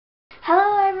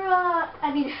Hello everyone,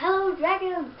 hello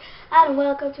dragons, and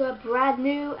welcome to a brand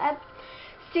new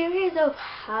series of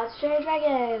How to Train a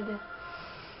Dragon.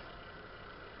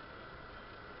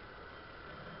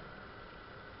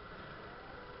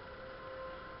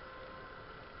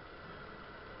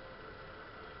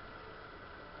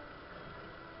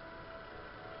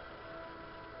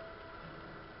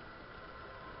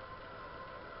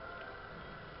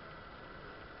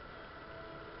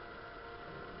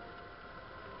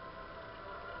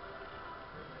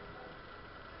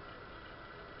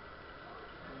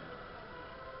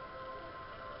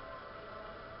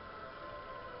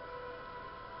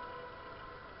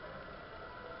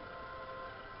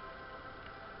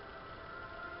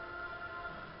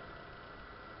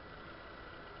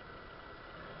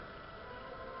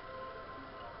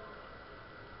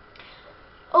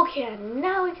 Okay,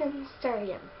 now we can start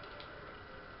again.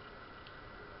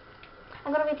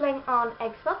 I'm going to be playing on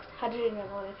Xbow. How do you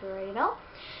know if you already know?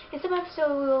 In some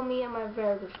episode we will meet my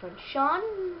very good friend Sean,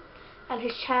 and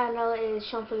his channel is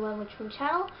Sean41 Richmond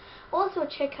channel. Also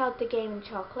check out the game in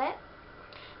chocolate.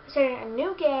 We're starting a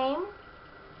new game,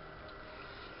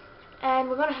 and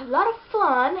we're going to have a lot of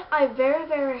fun. I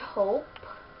very hope.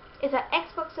 It's an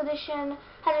Xbox edition,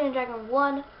 How to Train a Dragon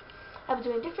 1. I'll be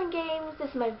doing different games. This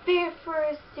is my very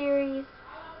first series.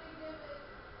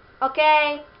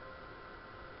 Okay.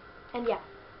 And yeah.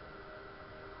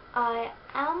 I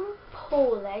am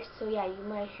Polish, so yeah, you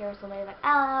might hear somebody like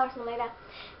ah or something like that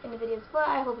in the videos, but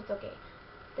I hope it's okay.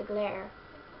 The glare.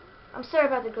 I'm sorry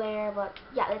about the glare, but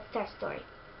yeah, let's start the story.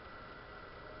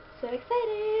 So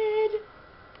excited!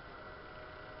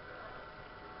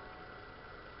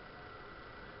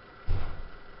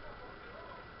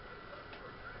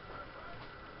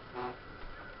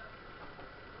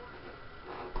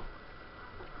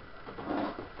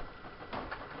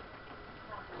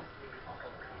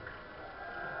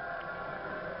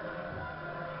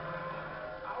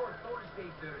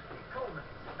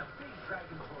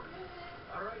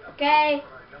 Okay.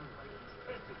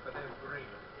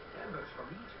 Members from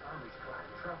each army's clan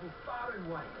travel far and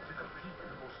wide to compete in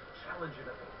the most challenging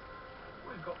event.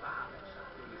 We've got the habits,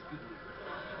 doing as good news.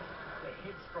 The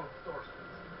headstrong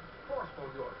Thorstons, forceful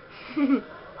Yorkers,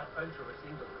 adventurous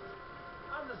Englanders,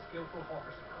 and the skillful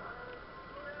Hawkerson.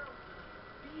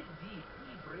 D&D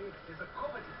Brave is a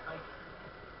coveted title.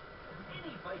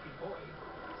 Any Viking boy,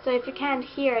 So if you can't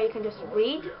hear, you can just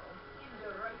read. in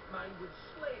their right mind would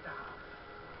slay to have.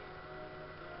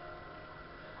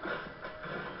 I'm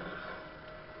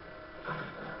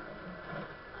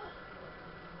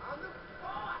the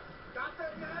boss! Got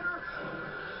that, you header?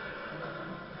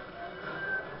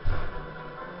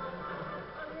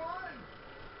 I won!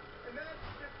 And that's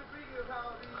just the preview of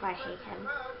how the I hate him.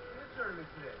 out in the tournament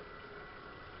today.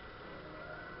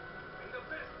 May the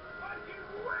best Viking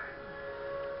win!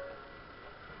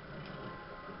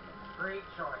 Great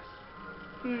choice.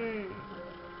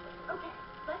 Okay,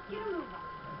 let's get a move on.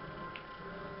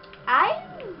 I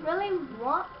really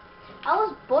want. I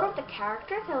was bored of the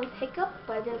characters. I was Hiccup,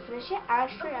 but I didn't finish it.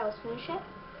 Astrid, I was finishing it.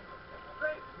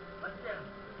 Great, let's get him.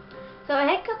 So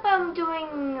Hiccup, I'm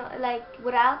doing like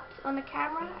without on the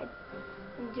camera.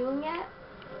 I'm doing it.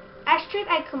 Astrid,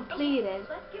 I completed.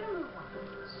 Let's get a move on.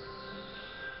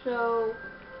 So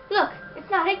look, it's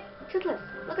not Toothless.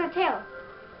 Look at the tail.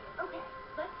 Okay,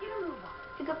 let's get a move on.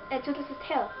 Hiccup, Toothless's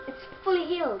tail. It's fully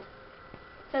healed.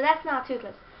 So that's not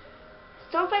Toothless.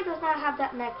 Stormflight does not have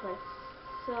that necklace.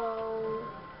 So,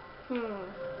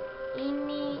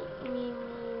 Eeny, meeny,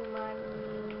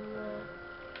 miny, moe.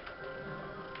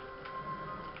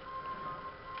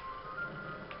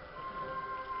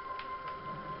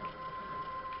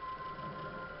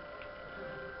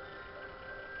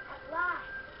 At last,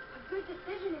 a good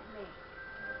decision is made.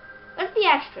 Let's be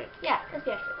Astrid. Yeah, let's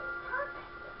be Astrid. Perfect.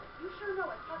 You sure know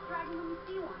a tough dragon when you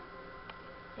see one.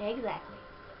 Exactly.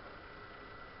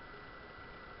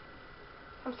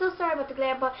 I'm so sorry about the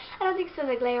glare, but I don't think so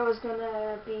the glare was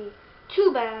gonna be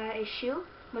too bad an issue.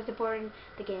 Most important,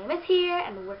 the game is here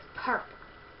and it works perfect.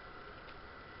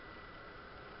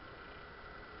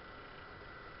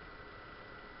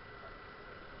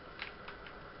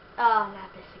 Oh,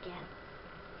 not this again.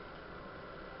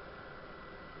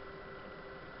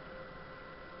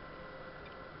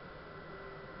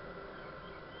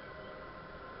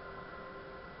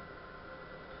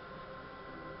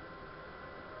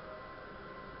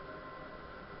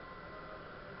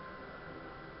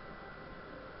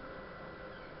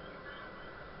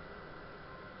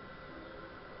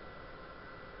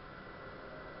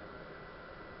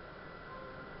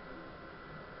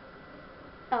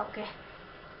 Oh, okay.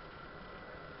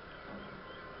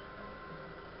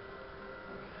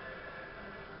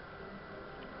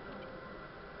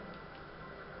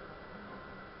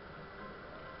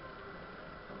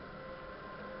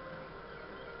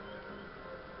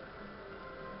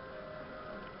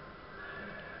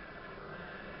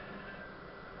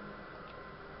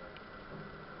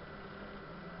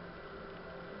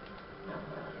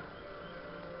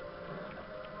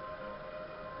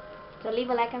 So leave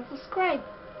a like and subscribe.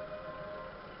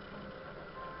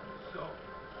 So,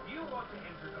 you want to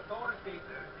enter the Thor estate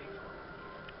there, Xbow?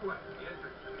 Well, the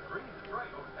entrance to the green is right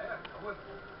over there. However,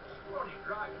 scrawny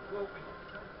dragons won't be.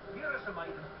 Here are some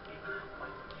items to take you from my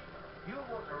station. You'll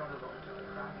want to run along to the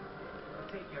dragon's den and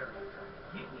take care of your dragon.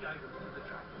 Give the items to the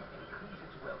dragon and increase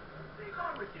its wealth. Take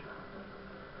on with you now.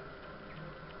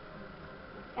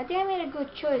 I think I made a good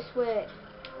choice with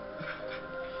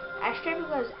Astrid,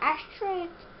 because Astrid,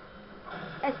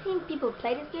 I've seen people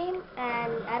play this game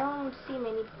and I don't see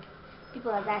many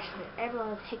people as Astrid.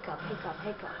 Everyone's Hiccup, Hiccup,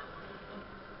 Hiccup.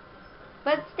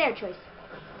 But it's their choice.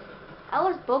 I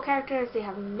was both characters, they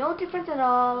have no difference at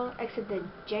all except the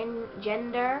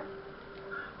gender.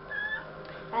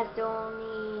 That's the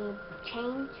only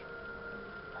change.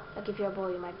 Like if you're a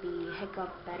boy you might be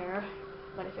Hiccup better,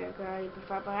 but if you're a girl you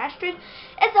prefer Astrid.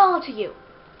 It's all to you.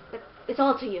 It's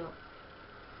all to you.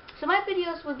 So my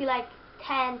videos will be like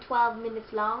 10-12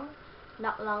 minutes long,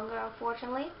 not longer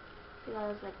unfortunately,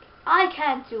 because like I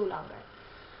can't do longer.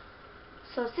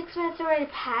 So 6 minutes already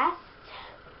passed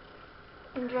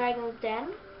in Dragon's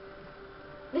Den.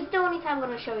 This is the only time I'm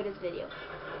going to show you this video.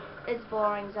 It's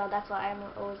boring, so that's why I'm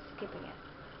always skipping it.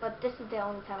 But this is the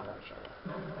only time I'm going to show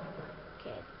you.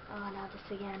 Okay, oh now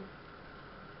this again.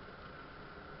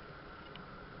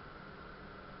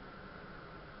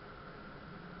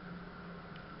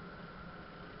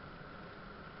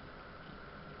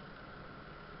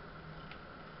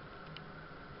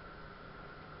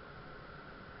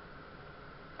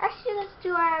 Actually, let's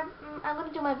do our, I'm going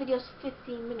to do my videos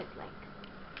 15 minutes length.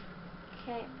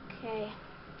 Okay, okay,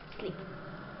 sleep.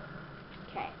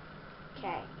 Okay,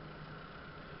 okay.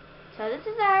 So this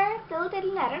is our little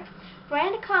daily ladder.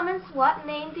 Write in the comments what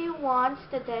name do you want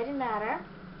the daily ladder,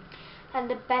 and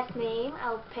the best name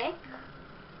I'll pick.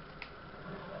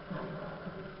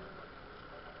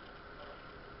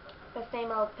 Best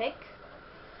name I'll pick.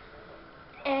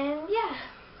 And yeah,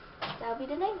 that'll be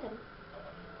the name then.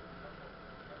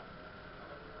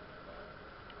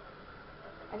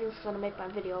 I just want to make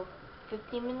my video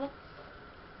 15 minutes.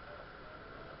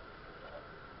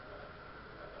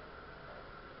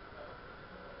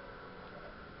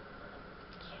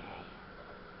 Okay.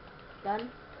 Done.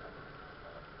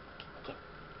 Okay.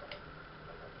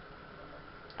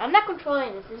 I'm not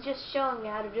controlling this, it's just showing me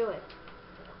how to do it.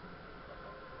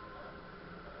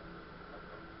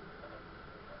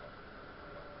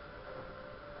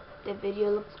 The video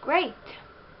looks great.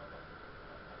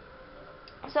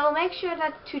 So make sure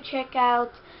that to check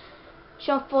out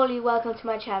Sean Foley, welcome to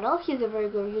my channel. He's a very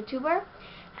good YouTuber.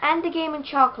 And the Game and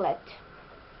Chocolate.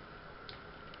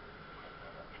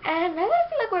 And I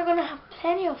feel like we're gonna have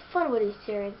plenty of fun with this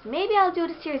series. Maybe I'll do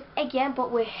the series again,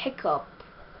 but with Hiccup.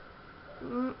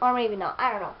 Or maybe not.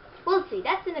 I don't know. We'll see.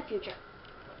 That's in the future.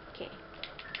 Okay.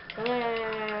 Oh,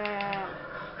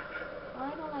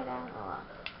 I don't like that. Oh.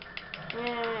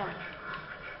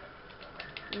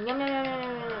 Yum, yum, yum, yum,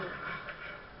 yum, yum.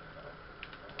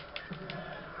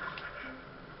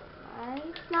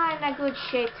 It's not in a good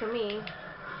shape to me.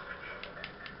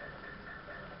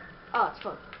 Oh, it's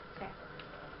full. Okay.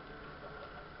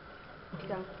 You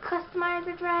can customize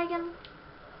the dragon.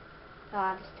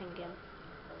 Ah, this thing again.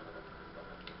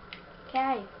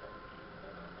 Okay.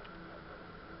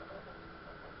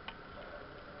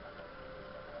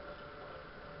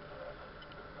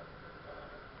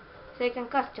 So you can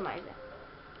customize it.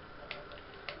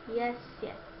 Yes,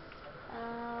 yes.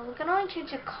 We can only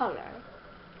change the color.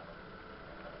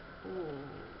 Ooh.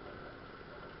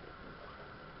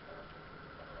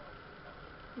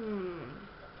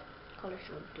 Color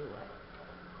should do it.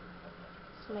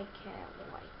 Let's make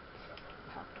it white.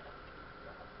 Huh.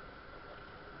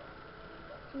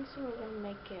 I think so we're gonna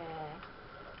make it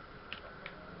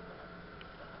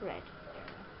red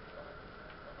there.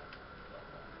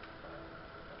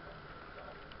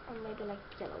 Or maybe like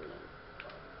yellowy.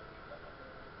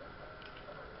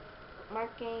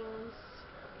 Markings.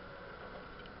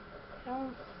 I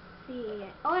don't see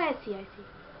it. Oh, I see, I see.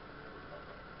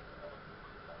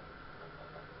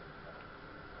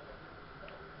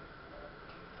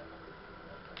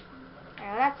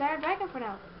 Alright, that's our dragon for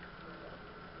now.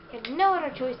 We have no other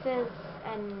choices,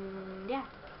 and yeah.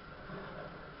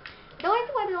 The only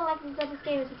thing I don't like about this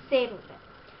game is the saving bit.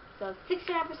 So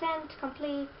 69%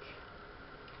 complete,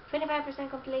 25%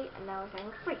 complete, and now we're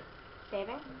saying free.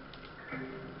 Saving.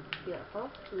 Beautiful.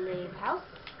 Leave house.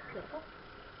 Beautiful.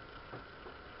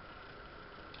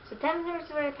 So 10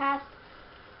 minutes already passed.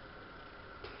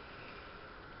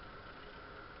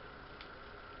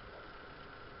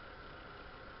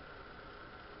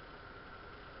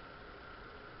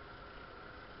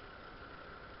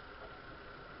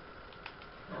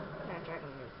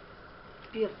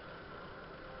 beautiful.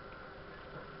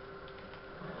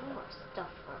 More stuff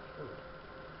for food.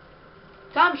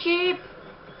 Come, sheep!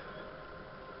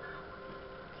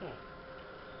 Okay.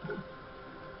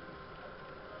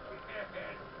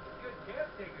 Good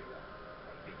caretaker, you. I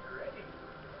think you're ready.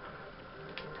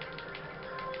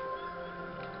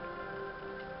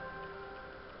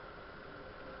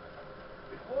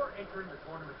 Before entering the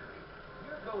tournament arena,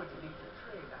 you're going to need to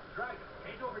train that dragon.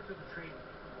 Head over to the training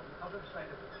room on the other side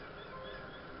of the room.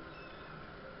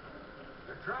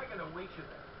 The dragon awaits you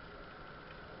there.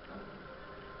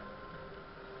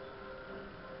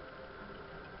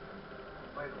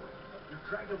 By the way, your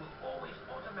dragon will always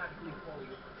automatically follow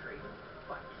you for training,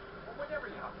 fights, or whatever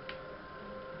you have to do.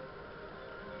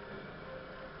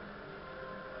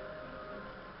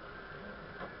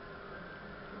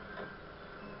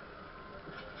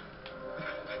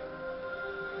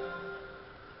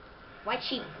 White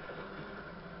sheep.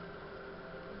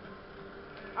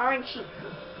 Orange sheep.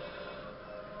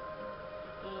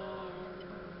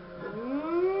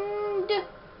 And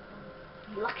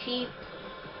black sheep.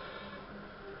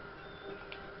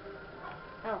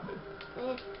 Oh.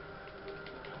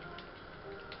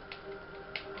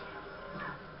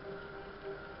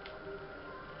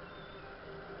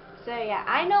 So yeah,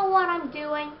 I know what I'm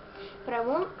doing, but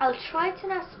I'll try to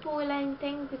not spoil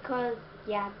anything because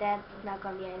yeah, that's not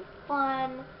gonna be any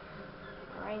fun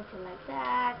or anything like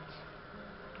that.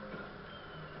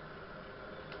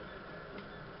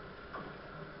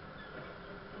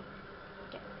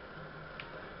 Okay.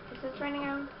 Is this running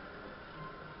out?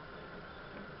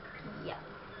 Yeah.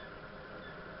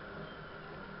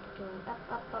 Going up.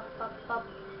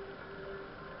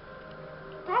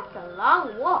 That's a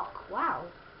long walk. Wow.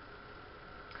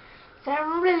 So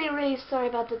I'm really sorry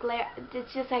about the glare.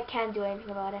 It's just I can't do anything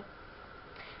about it.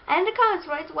 And in the comments,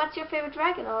 write what's your favorite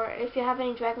dragon, or if you have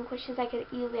any dragon questions, I can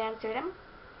easily answer them,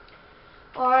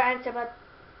 or answer about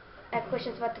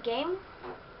questions about the game.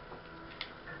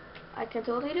 I can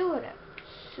totally do it.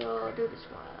 So do this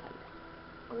one.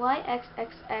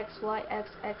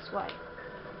 YXXXYXXY.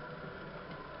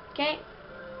 Okay.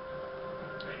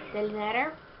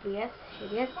 Delineator vs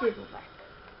Hideous Silverback.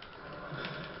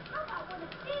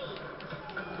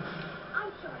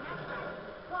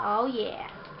 Oh yeah.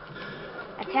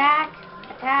 Attack,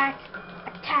 attack,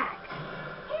 attack.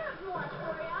 Here's more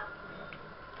for ya.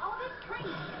 All this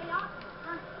training paid off in the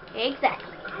tournament.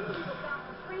 Exactly. I need to go back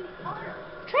and train it harder.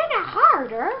 Train it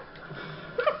harder?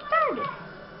 We got started.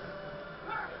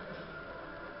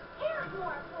 Here's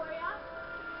more for ya.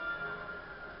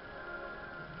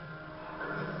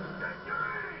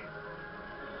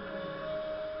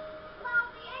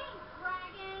 Lousy aim,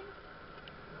 dragon.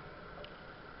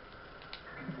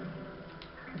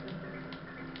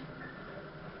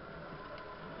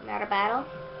 Not a battle.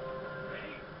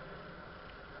 Ready?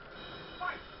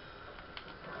 Fight!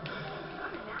 I'm a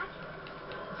natural.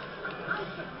 I'm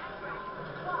sitting that dragon on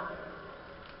the clock.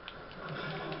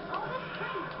 All this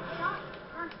training paid off in the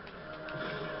tournament.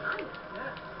 I'm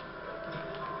good.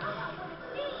 How about one of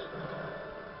these?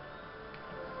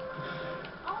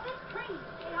 All this training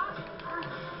paid off in the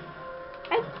tournament.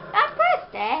 I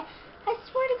pressed it. I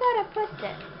swear to God I pressed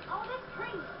it. All this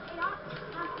training paid off in the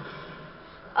tournament.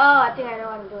 Oh, I think I know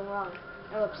what I'm doing wrong.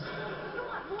 Oops. You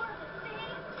want more of the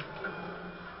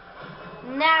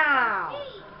thing? Now.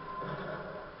 These.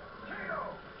 KO!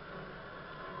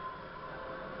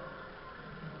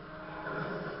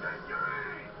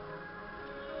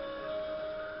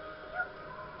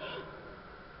 Hey.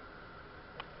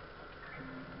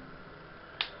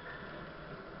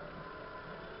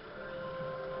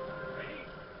 Ready?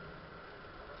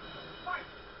 Fight!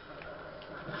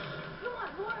 You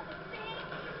want more of the thing?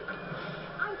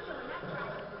 I'm showing that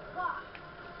dragon on the clock.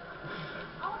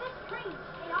 All this training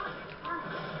paid off in the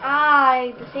tournament.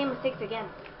 The same mistakes again.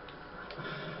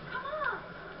 Come on.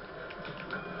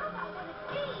 How about one of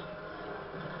these?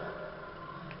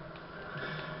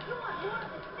 You want more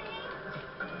of the thing?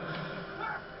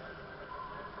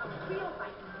 A real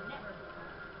Viking would never lose.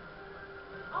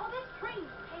 All this training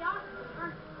paid off in the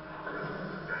tournament.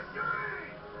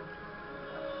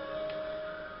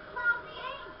 Lousy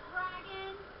aim,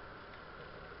 dragon.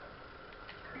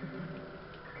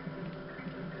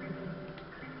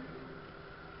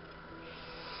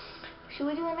 Should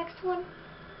we do the next one?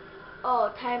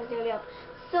 Oh, time's nearly up.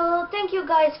 So thank you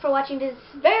guys for watching this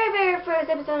very first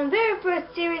episode and very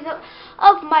first series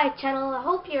of my channel. I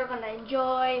hope you're gonna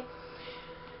enjoy.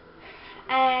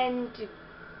 And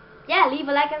yeah, leave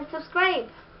a like and subscribe.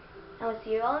 I will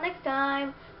see you all next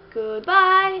time.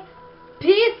 Goodbye.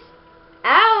 Peace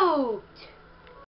out.